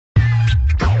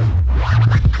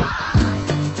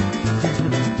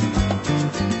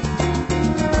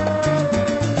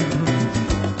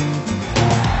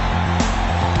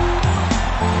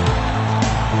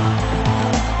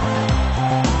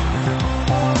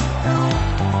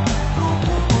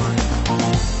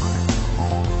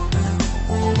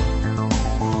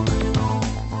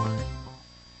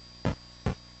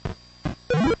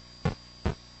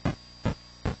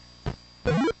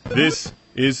This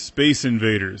is Space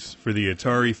Invaders for the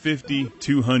Atari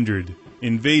 5200,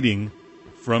 invading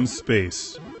from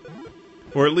space.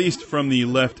 Or at least from the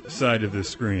left side of the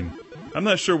screen. I'm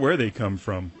not sure where they come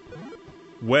from.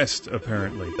 West,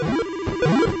 apparently.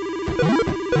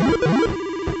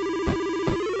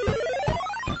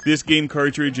 This game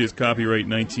cartridge is copyright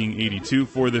 1982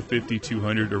 for the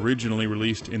 5200, originally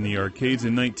released in the arcades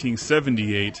in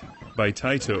 1978 by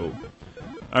Taito.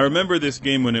 I remember this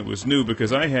game when it was new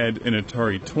because I had an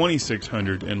Atari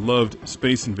 2600 and loved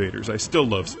Space Invaders. I still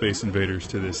love Space Invaders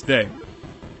to this day.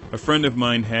 A friend of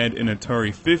mine had an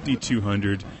Atari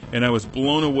 5200 and I was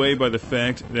blown away by the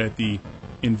fact that the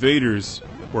invaders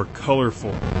were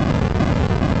colorful.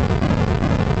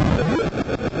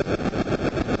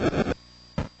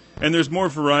 And there's more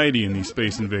variety in these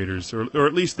Space Invaders, or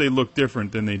at least they look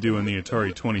different than they do in the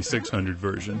Atari 2600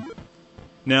 version.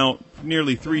 Now,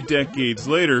 nearly 3 decades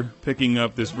later, picking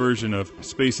up this version of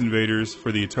Space Invaders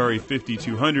for the Atari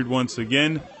 5200 once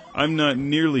again, I'm not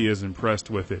nearly as impressed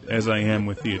with it as I am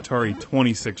with the Atari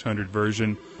 2600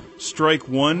 version. Strike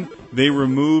one, they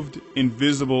removed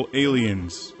invisible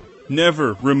aliens.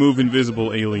 Never remove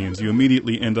invisible aliens. You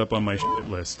immediately end up on my shit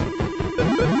list.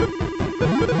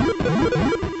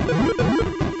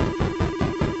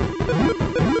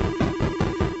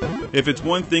 If it's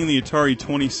one thing the Atari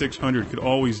 2600 could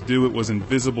always do, it was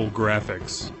invisible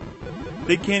graphics.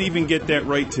 They can't even get that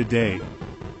right today.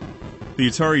 The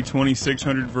Atari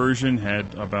 2600 version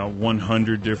had about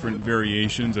 100 different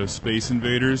variations of Space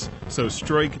Invaders, so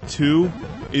Strike 2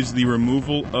 is the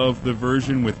removal of the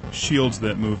version with shields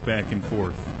that move back and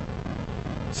forth.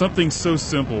 Something so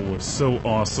simple was so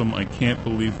awesome, I can't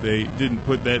believe they didn't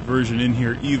put that version in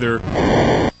here either.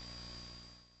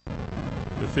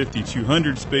 The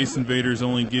 5200 Space Invaders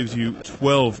only gives you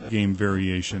 12 game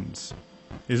variations.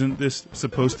 Isn't this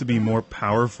supposed to be more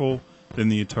powerful than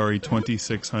the Atari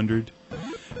 2600?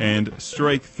 And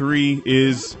Strike 3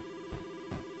 is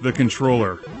the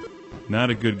controller. Not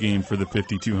a good game for the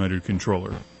 5200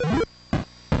 controller.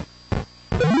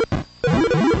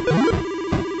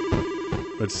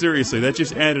 But seriously, that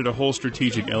just added a whole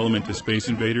strategic element to Space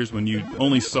Invaders when you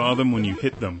only saw them when you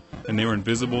hit them, and they were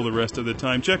invisible the rest of the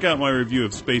time. Check out my review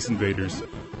of Space Invaders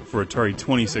for Atari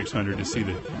 2600 to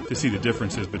see the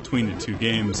differences between the two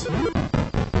games.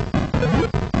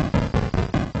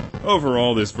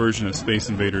 Overall, this version of Space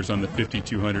Invaders on the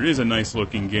 5200 is a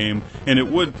nice-looking game, and it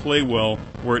would play well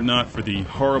were it not for the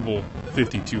horrible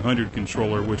 5200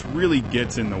 controller, which really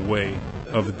gets in the way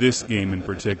of this game in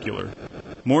particular.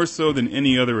 More so than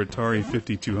any other Atari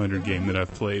 5200 game that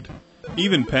I've played.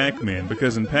 Even Pac-Man,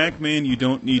 because in Pac-Man you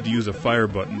don't need to use a fire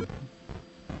button.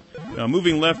 Now,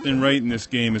 moving left and right in this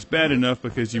game is bad enough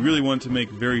because you really want to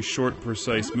make very short,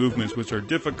 precise movements, which are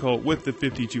difficult with the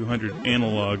 5200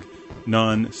 analog,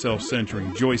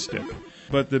 non-self-centering joystick.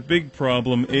 But the big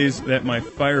problem is that my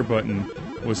fire button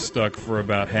was stuck for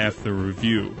about half the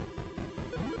review.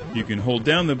 You can hold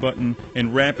down the button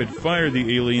and rapid fire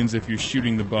the aliens if you're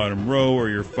shooting the bottom row or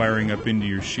you're firing up into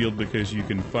your shield because you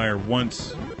can fire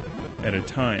once at a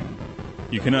time.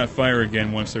 You cannot fire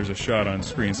again once there's a shot on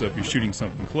screen, so if you're shooting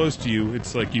something close to you,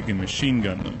 it's like you can machine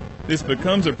gun them. This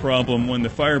becomes a problem when the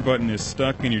fire button is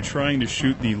stuck and you're trying to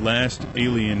shoot the last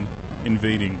alien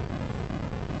invading,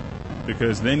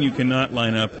 because then you cannot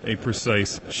line up a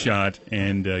precise shot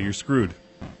and you're screwed.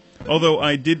 Although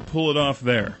I did pull it off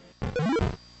there.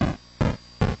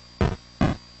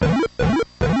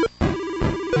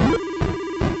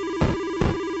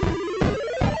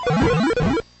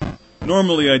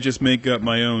 Normally I just make up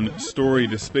my own story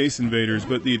to Space Invaders,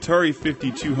 but the Atari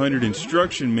 5200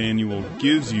 instruction manual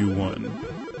gives you one.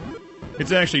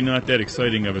 It's actually not that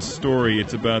exciting of a story.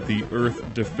 It's about the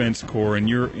Earth Defense Corps and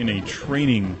you're in a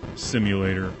training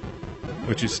simulator,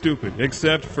 which is stupid,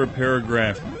 except for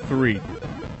paragraph 3.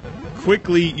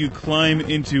 Quickly you climb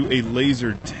into a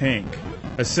laser tank.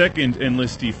 A second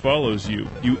enlistee follows you.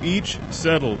 You each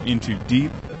settle into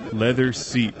deep leather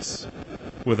seats.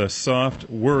 With a soft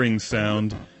whirring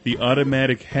sound, the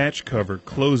automatic hatch cover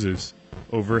closes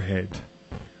overhead.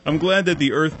 I'm glad that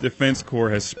the Earth Defense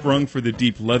Corps has sprung for the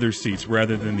deep leather seats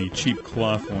rather than the cheap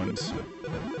cloth ones.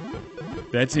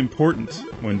 That's important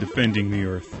when defending the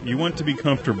Earth. You want to be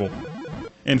comfortable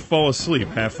and fall asleep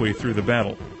halfway through the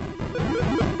battle.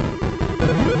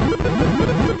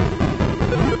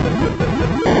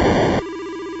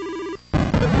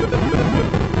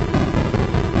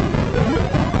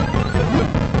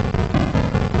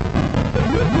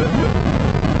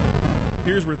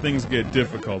 Here's where things get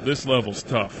difficult. This level's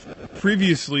tough.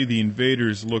 Previously, the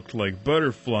invaders looked like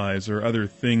butterflies or other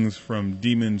things from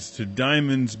Demons to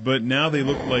Diamonds, but now they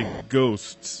look like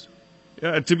ghosts.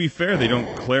 To be fair, they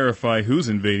don't clarify who's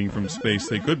invading from space.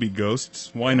 They could be ghosts.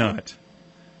 Why not?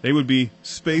 They would be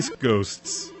space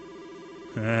ghosts.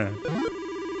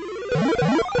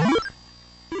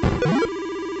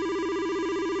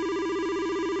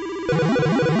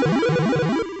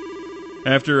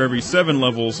 After every 7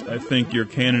 levels, I think your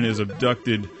cannon is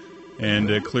abducted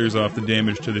and clears off the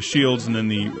damage to the shields, and then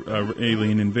the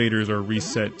alien invaders are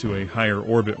reset to a higher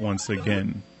orbit once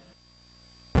again.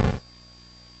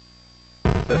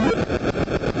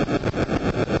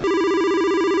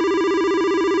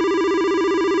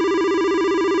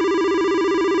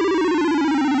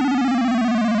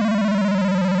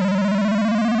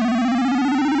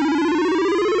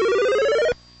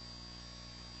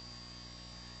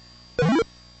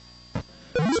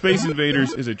 Space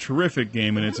Invaders is a terrific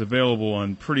game, and it's available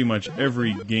on pretty much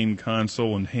every game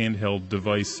console and handheld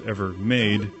device ever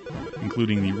made,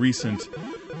 including the recent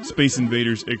Space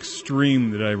Invaders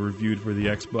Extreme that I reviewed for the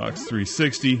Xbox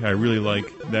 360. I really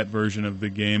like that version of the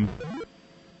game.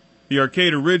 The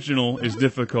arcade original is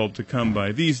difficult to come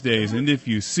by these days, and if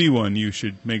you see one, you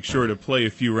should make sure to play a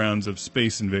few rounds of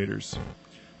Space Invaders.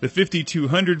 The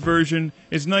 5200 version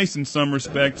is nice in some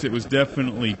respects. It was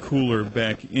definitely cooler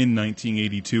back in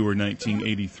 1982 or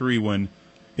 1983 when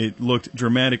it looked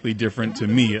dramatically different, to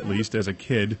me at least, as a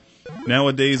kid.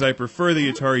 Nowadays, I prefer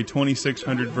the Atari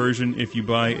 2600 version. If you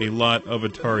buy a lot of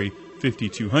Atari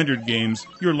 5200 games,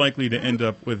 you're likely to end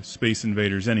up with Space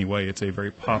Invaders anyway. It's a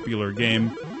very popular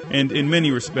game, and in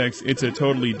many respects, it's a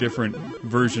totally different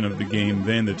version of the game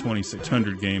than the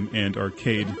 2600 game and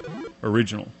arcade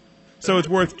original. So it's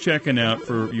worth checking out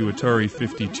for you Atari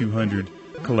 5200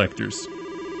 collectors.